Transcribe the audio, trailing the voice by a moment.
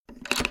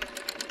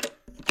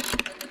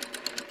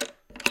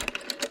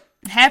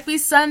Happy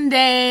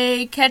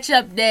Sunday,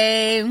 catch-up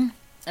day. And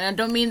I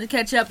don't mean the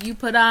ketchup you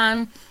put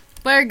on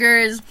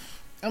burgers.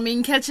 I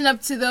mean catching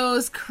up to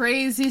those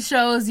crazy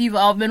shows you've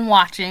all been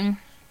watching.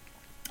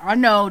 I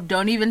know,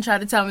 don't even try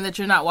to tell me that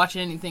you're not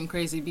watching anything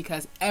crazy,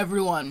 because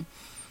everyone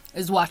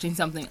is watching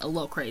something a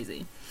little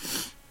crazy.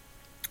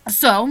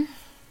 So,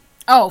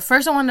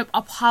 first I want to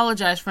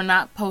apologize for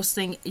not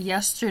posting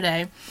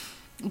yesterday.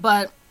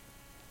 But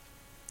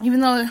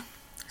even though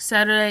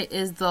Saturday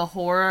is the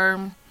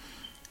horror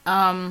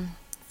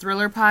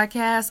thriller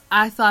podcast,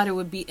 I thought it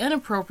would be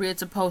inappropriate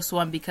to post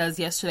one because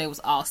yesterday was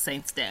All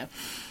Saints Day.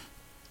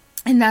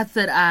 And not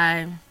that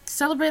I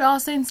celebrate All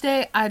Saints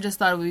Day, I just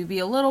thought it would be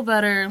a little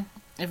better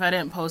if I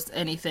didn't post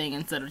anything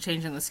instead of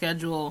changing the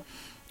schedule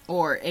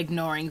or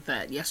ignoring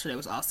that yesterday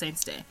was All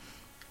Saints Day.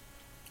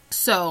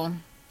 So,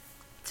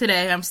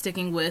 today I'm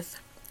sticking with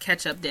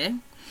Catch-Up Day.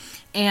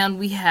 And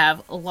we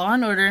have Law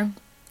 & Order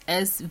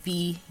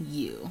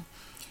SVU,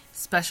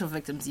 Special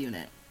Victims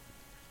Unit.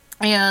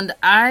 And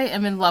I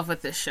am in love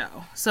with this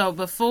show. So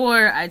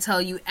before I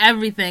tell you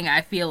everything I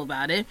feel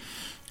about it,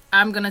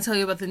 I'm going to tell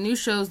you about the new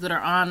shows that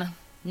are on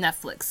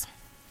Netflix.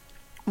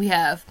 We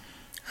have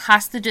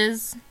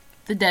Hostages,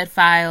 The Dead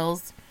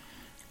Files.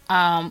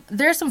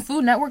 There's some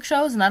Food Network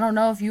shows, and I don't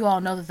know if you all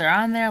know that they're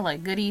on there,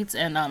 like Good Eats,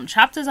 and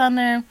Chopped is on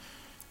there,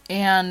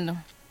 and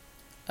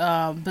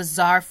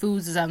Bizarre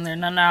Foods is on there.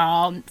 None are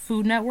all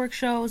Food Network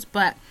shows,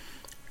 but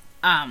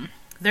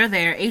they're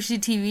there.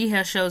 HGTV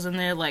has shows on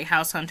there like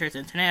House Hunters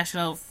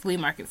International, Flea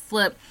Market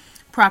Flip,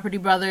 Property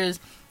Brothers.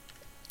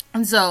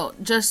 And so,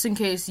 just in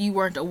case you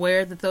weren't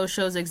aware that those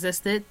shows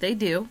existed, they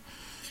do.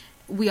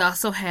 We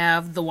also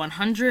have The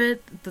 100,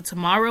 The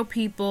Tomorrow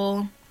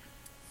People,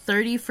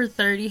 30 for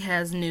 30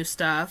 has new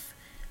stuff.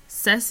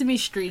 Sesame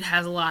Street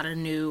has a lot of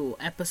new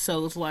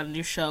episodes, a lot of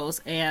new shows,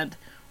 and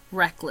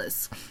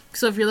Reckless.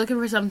 So if you're looking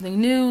for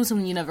something new,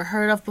 something you never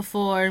heard of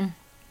before,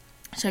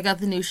 check out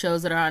the new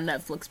shows that are on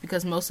Netflix,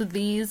 because most of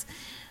these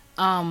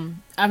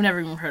I've never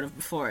even heard of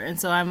before, and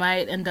so I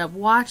might end up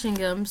watching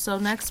them. So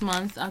next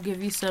month I'll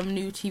give you some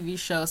new TV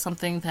shows,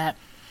 something that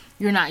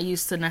you're not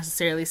used to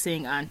necessarily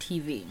seeing on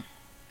TV.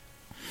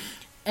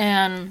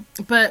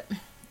 But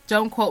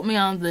don't quote me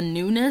on the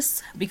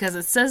newness, because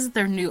it says that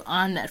they're new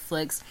on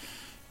Netflix,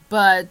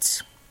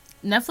 but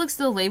Netflix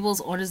still labels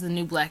Orange is the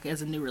New Black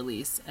as a new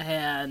release,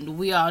 and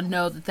we all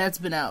know that that's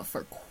been out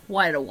for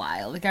quite a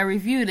while. Like, I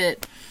reviewed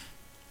it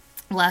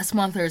last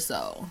month or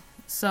so.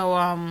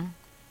 So,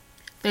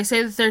 they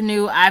say that they're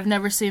new. I've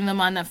never seen them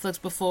on Netflix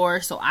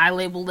before, so I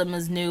labeled them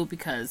as new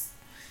because,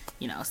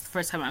 it's the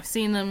first time I've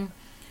seen them.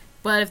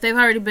 But if they've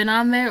already been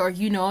on there, or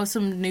you know of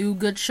some new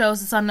good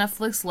shows that's on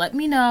Netflix, let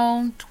me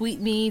know.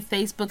 Tweet me,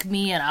 Facebook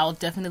me, and I'll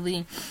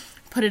definitely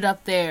put it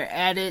up there,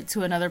 add it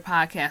to another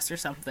podcast or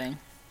something.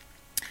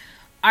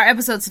 Our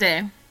episode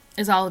today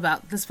is all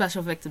about the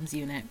Special Victims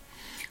Unit.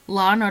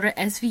 Law & Order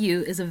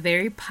SVU is a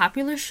very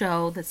popular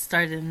show that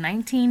started in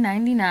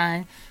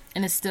 1999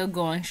 and is still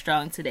going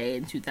strong today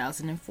in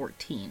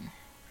 2014.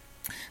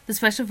 The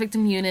Special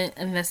Victim Unit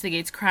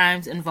investigates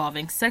crimes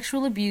involving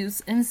sexual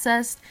abuse,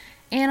 incest,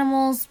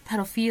 animals,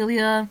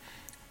 pedophilia,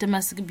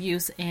 domestic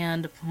abuse,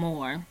 and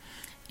more.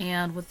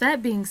 And with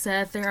that being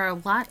said, there are a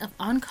lot of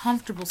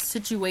uncomfortable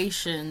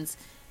situations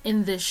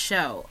in this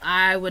show.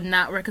 I would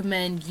not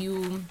recommend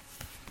you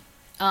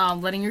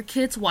letting your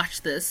kids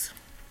watch this.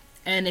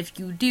 And if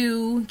you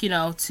do,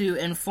 to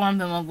inform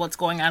them of what's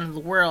going on in the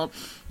world,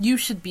 you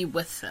should be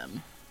with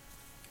them.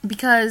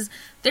 Because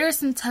there are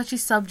some touchy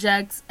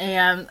subjects,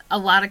 and a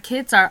lot of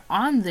kids are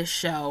on this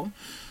show.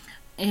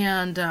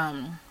 And,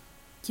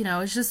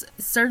 it's just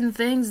certain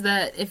things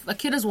that if a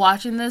kid is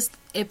watching this,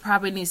 it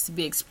probably needs to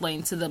be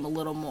explained to them a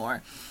little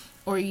more.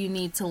 Or you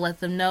need to let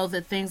them know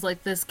that things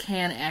like this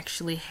can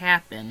actually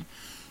happen.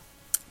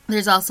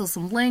 There's also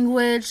some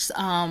language,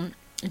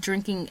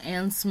 drinking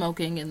and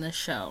smoking in this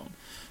show.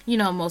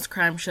 Most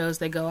crime shows,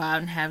 they go out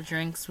and have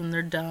drinks when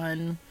they're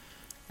done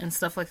and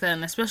stuff like that.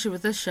 And especially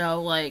with this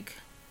show,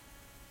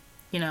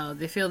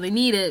 they feel they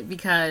need it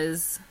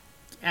because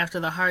after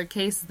the hard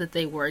cases that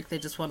they work, they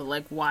just want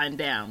to, wind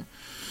down.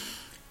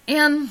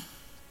 And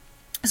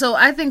so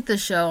I think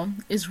this show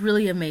is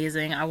really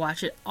amazing. I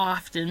watch it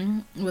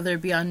often, whether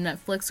it be on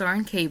Netflix or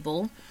on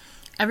cable.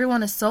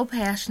 Everyone is so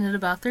passionate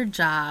about their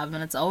job,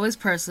 and it's always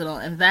personal,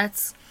 and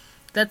that's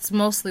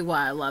mostly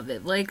why I love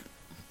it.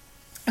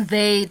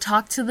 They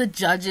talk to the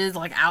judges,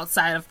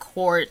 outside of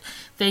court.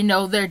 They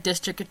know their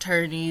district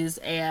attorneys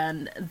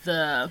and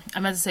I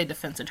meant to say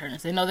defense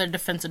attorneys. They know their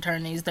defense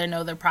attorneys. They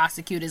know their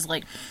prosecutors.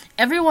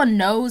 Everyone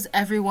knows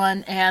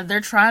everyone, and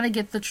they're trying to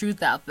get the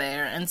truth out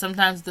there. And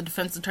sometimes the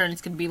defense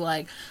attorneys can be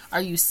like,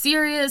 are you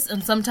serious?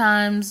 And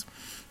sometimes,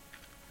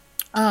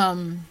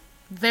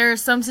 there are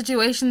some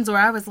situations where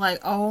I was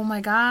like, oh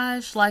my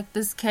gosh,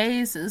 this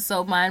case is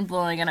so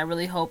mind-blowing, and I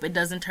really hope it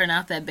doesn't turn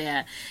out that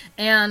bad.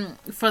 And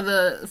for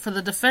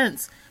the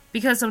defense,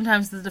 because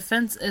sometimes the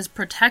defense is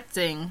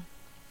protecting,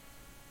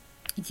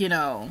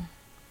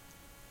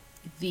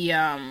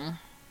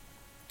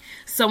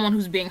 someone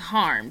who's being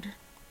harmed.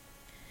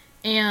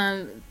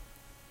 And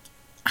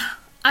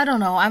I don't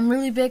know. I'm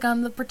really big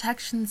on the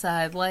protection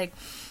side. Like,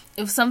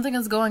 if something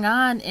is going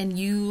on and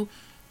you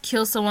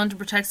kill someone to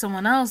protect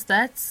someone else,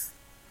 that's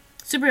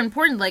super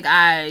important. Like,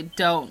 I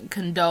don't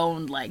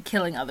condone, like,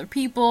 killing other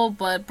people,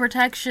 but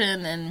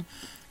protection and,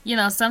 you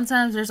know,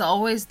 sometimes there's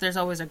always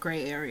a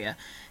gray area.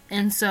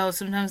 And so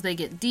sometimes they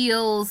get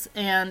deals,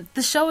 and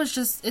the show is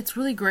just, it's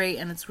really great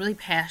and it's really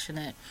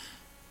passionate.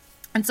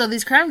 And so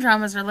these crime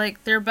dramas are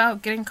like, they're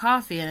about getting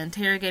coffee and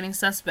interrogating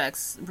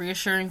suspects,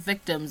 reassuring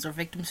victims or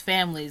victims'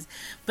 families.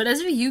 But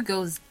SVU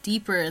goes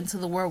deeper into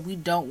the world we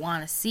don't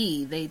want to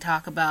see. They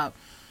talk about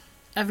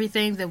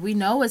everything that we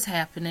know is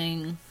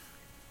happening,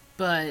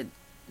 but,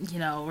 you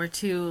know, we're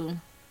too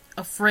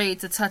afraid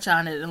to touch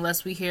on it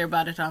unless we hear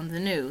about it on the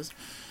news.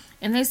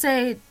 And they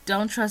say,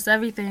 don't trust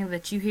everything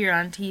that you hear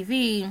on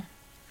TV,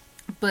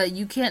 but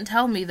you can't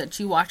tell me that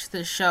you watch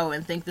this show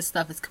and think this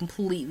stuff is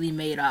completely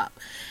made up.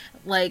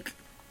 Like,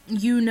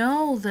 you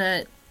know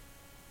that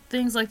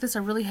things like this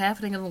are really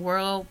happening in the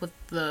world with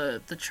the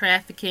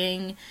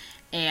trafficking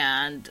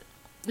and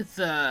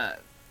the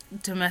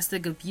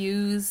domestic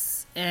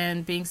abuse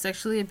and being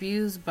sexually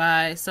abused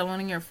by someone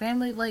in your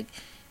family. Like,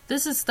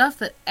 this is stuff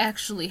that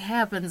actually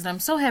happens, and I'm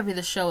so happy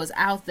the show is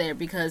out there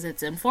because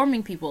it's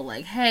informing people,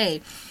 like,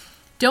 hey,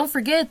 don't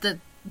forget that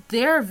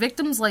there are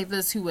victims like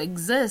this who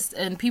exist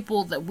and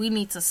people that we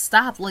need to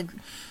stop. Like,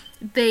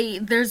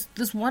 there's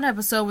this one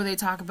episode where they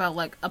talk about,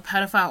 like, a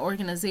pedophile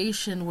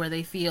organization where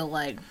they feel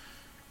like,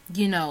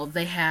 you know,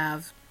 they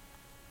have,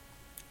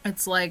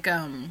 it's like,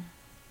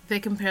 they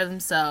compare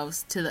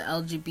themselves to the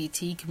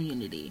LGBT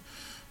community,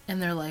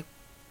 and they're like,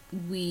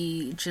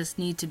 we just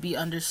need to be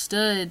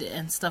understood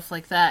and stuff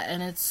like that,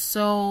 and it's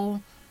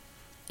so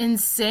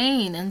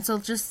insane. And so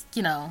just,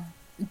 you know,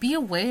 be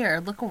aware,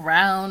 look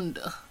around,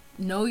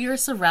 know your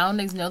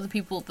surroundings, know the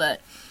people that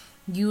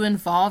you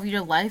involve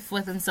your life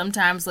with, and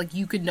sometimes, like,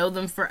 you could know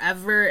them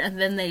forever and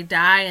then they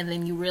die and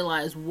then you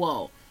realize,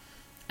 whoa,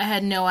 I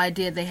had no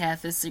idea they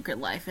had this secret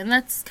life. And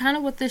that's kind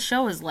of what this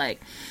show is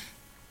like.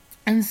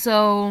 And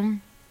so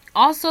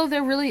also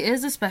there really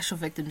is a special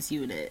victims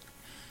unit,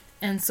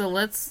 and so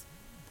let's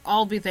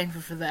all be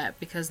thankful for that,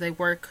 because they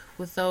work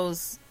with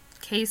those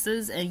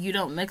cases and you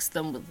don't mix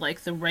them with,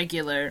 like, the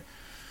regular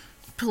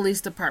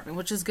police department,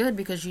 which is good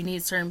because you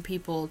need certain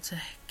people to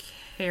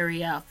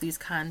carry out these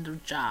kind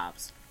of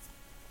jobs.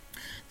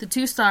 The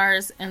 2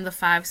 stars in the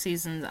 5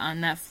 seasons on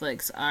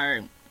Netflix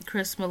are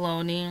Chris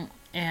Meloni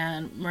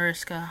and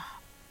Mariska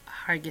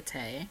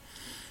Hargitay.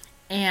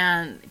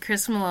 And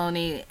Chris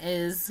Meloni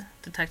is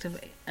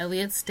Detective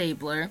Elliot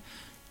Stabler.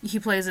 He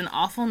plays in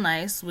Awful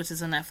Nice, which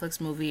is a Netflix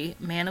movie,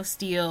 Man of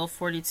Steel,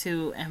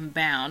 42, and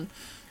Bound.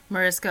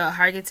 Mariska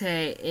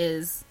Hargitay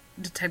is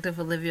Detective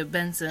Olivia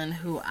Benson,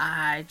 who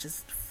I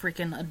just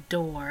freaking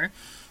adore.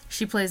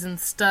 She plays in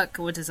Stuck,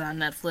 which is on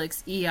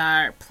Netflix,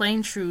 ER,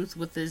 Plain Truth,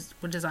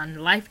 which is on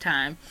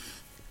Lifetime.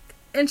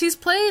 And she's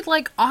played,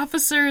 like,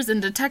 officers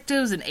and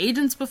detectives and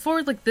agents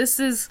before. Like, this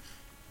is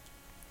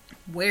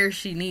where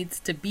she needs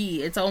to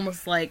be. It's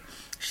almost like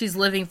she's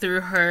living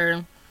through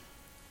her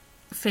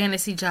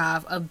fantasy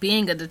job of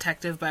being a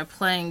detective by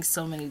playing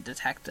so many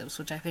detectives,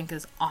 which I think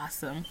is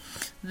awesome.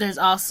 There's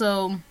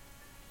also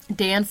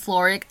Dan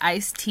Florek,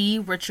 Ice-T,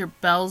 Richard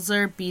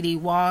Belzer, B.D.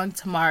 Wong,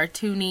 Tamara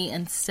Tooney,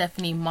 and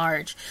Stephanie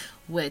March,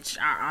 which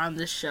are on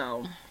the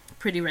show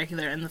pretty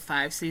regular in the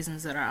 5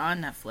 seasons that are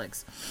on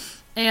Netflix.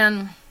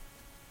 And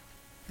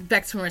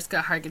back to Mariska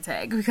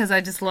Hargitay, because I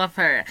just love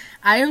her.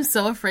 I am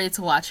so afraid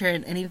to watch her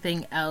in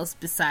anything else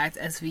besides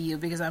SVU,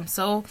 because I'm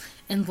so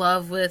in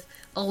love with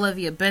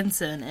Olivia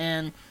Benson,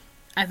 and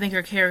I think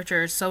her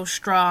character is so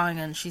strong,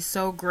 and she's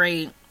so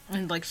great.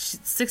 And, like,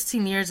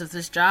 16 years of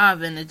this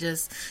job, and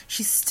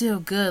she's still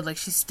good. Like,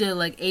 she's still,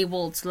 like,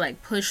 able to,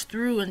 like, push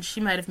through, and she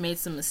might have made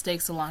some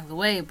mistakes along the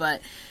way,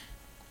 but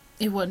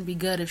it wouldn't be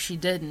good if she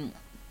didn't.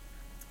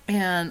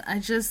 And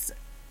she's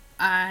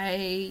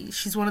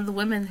one of the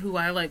women who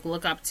I, like,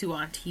 look up to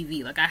on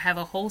TV. Like, I have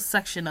a whole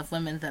section of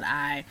women that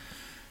I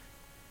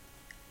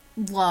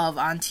love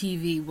on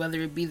TV,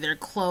 whether it be their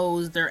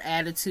clothes, their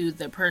attitude,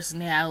 their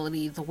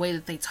personality, the way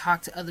that they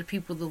talk to other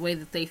people, the way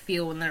that they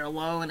feel when they're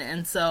alone.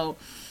 And so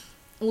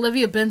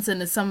Olivia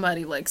Benson is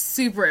somebody, like,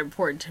 super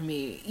important to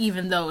me,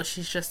 even though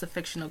she's just a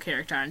fictional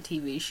character on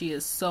TV. She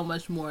is so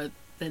much more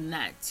than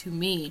that to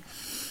me.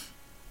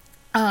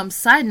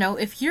 Side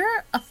note, if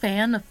you're a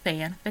fan of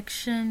fan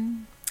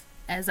fiction,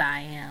 as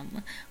I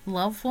am,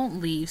 Love Won't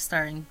Leave,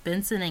 starring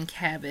Benson and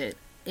Cabot,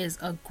 is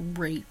a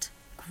great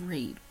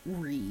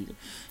read.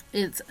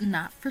 It's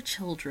not for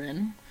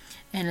children,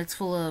 and it's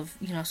full of,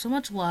 you know, so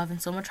much love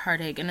and so much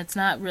heartache, and it's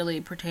not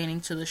really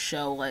pertaining to the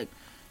show. Like,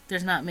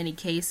 there's not many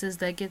cases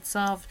that get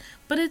solved,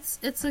 but it's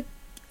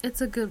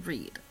a good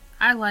read.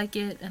 I like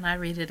it, and I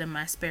read it in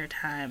my spare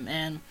time.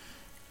 And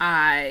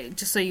I,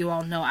 just so you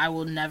all know, I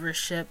will never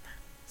ship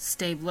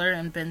Stabler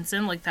and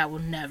Benson. Like, that will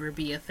never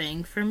be a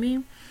thing for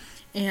me.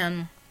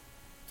 And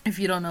if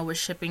you don't know what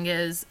shipping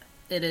is,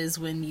 it is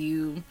when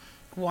you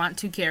want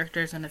 2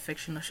 characters in a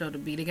fictional show to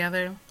be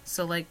together.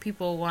 So, like,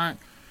 people want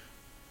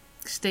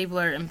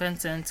Stabler and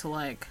Benson to,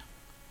 like,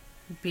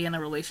 be in a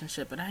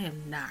relationship, and I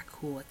am not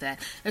cool with that.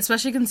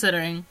 Especially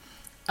considering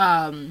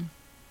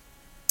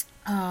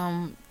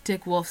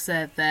Dick Wolf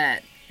said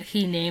that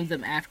he named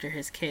them after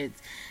his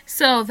kids.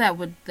 So that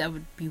would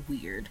be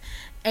weird.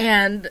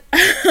 And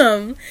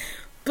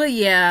but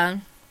yeah,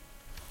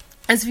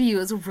 SVU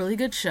is a really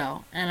good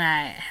show, and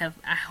I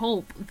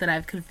hope that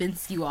I've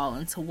convinced you all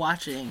into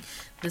watching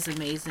this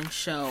amazing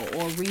show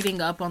or reading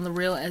up on the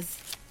real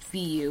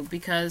SVU,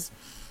 because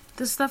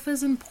this stuff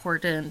is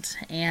important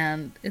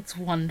and it's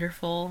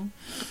wonderful.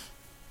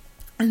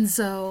 And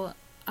so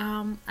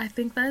I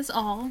think that is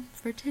all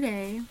for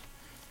today.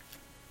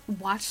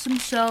 Watch some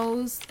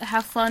shows,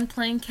 have fun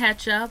playing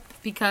catch up,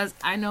 because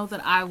I know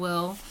that I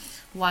will.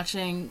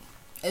 Watching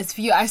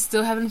SVU, I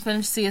still haven't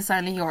finished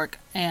CSI New York,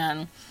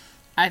 and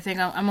I think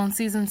I'm on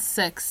season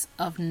 6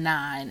 of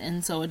 9,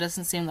 and so it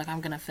doesn't seem like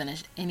I'm going to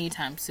finish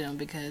anytime soon,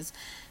 because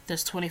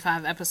there's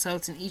 25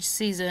 episodes in each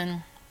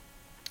season,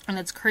 and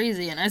it's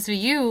crazy. And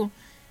SVU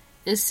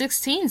is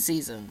 16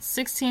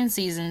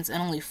 seasons,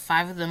 and only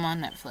 5 of them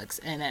on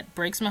Netflix, and that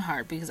breaks my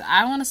heart, because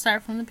I want to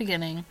start from the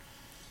beginning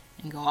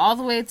and go all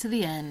the way to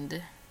the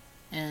end,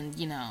 and,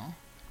 you know,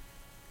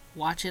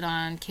 watch it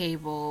on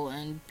cable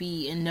and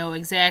know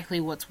exactly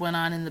what's went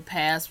on in the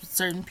past with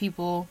certain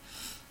people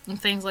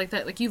and things like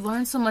that. Like, you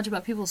learn so much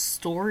about people's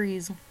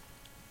stories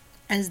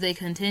as they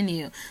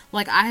continue.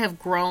 Like, I have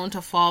grown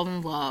to fall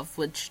in love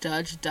with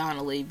Judge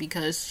Donnelly,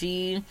 because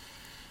she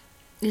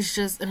is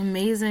just an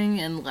amazing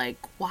and, like,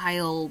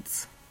 wild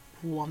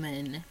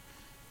woman.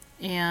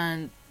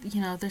 And, you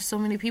know, there's so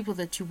many people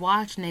that you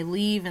watch and they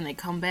leave and they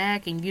come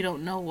back and you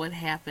don't know what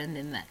happened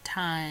in that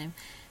time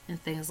and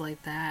things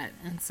like that.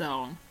 And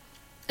so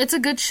it's a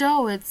good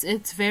show.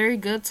 It's very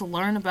good to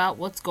learn about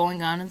what's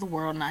going on in the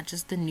world, not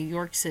just in New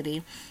York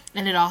City.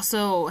 And it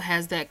also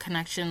has that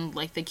connection,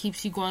 like, that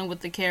keeps you going with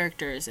the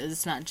characters.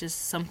 It's not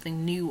just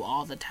something new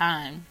all the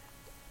time.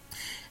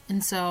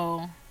 And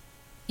so,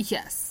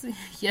 yes.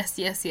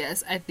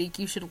 I think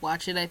you should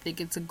watch it. I think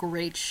it's a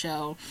great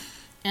show.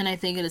 And I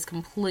think it is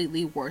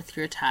completely worth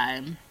your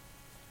time.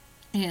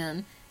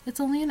 And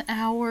it's only an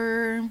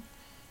hour.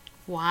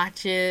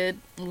 Watch it.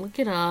 Look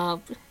it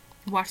up.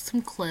 Watch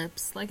some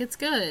clips. Like, it's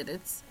good.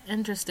 It's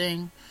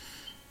interesting.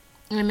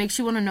 And it makes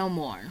you want to know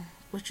more,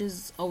 which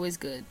is always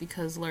good,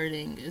 because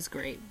learning is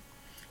great.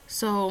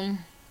 So,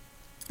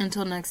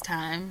 until next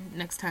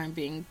time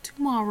being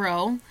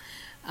tomorrow,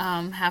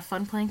 have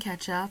fun playing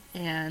catch up.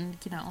 And,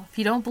 you know, if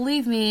you don't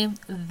believe me,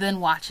 then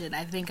watch it.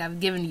 I think I've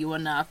given you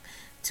enough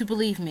to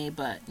believe me,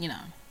 but, you know,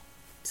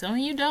 some of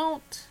you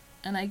don't,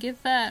 and I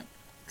get that.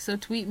 So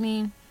tweet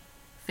me,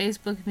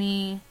 Facebook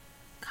me,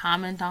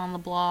 comment on the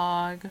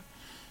blog.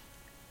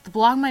 The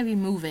blog might be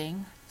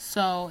moving,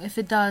 so if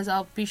it does,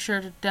 I'll be sure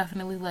to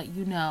definitely let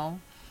you know.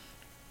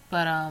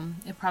 But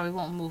it probably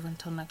won't move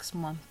until next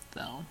month,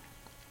 though.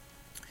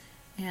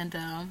 And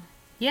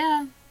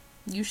yeah,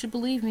 you should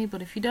believe me,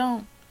 but if you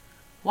don't,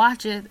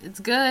 watch it. It's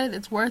good.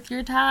 It's worth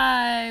your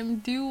time.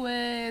 Do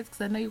it,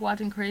 because I know you're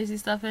watching crazy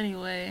stuff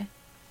anyway.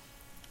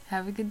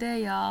 Have a good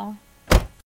day, y'all.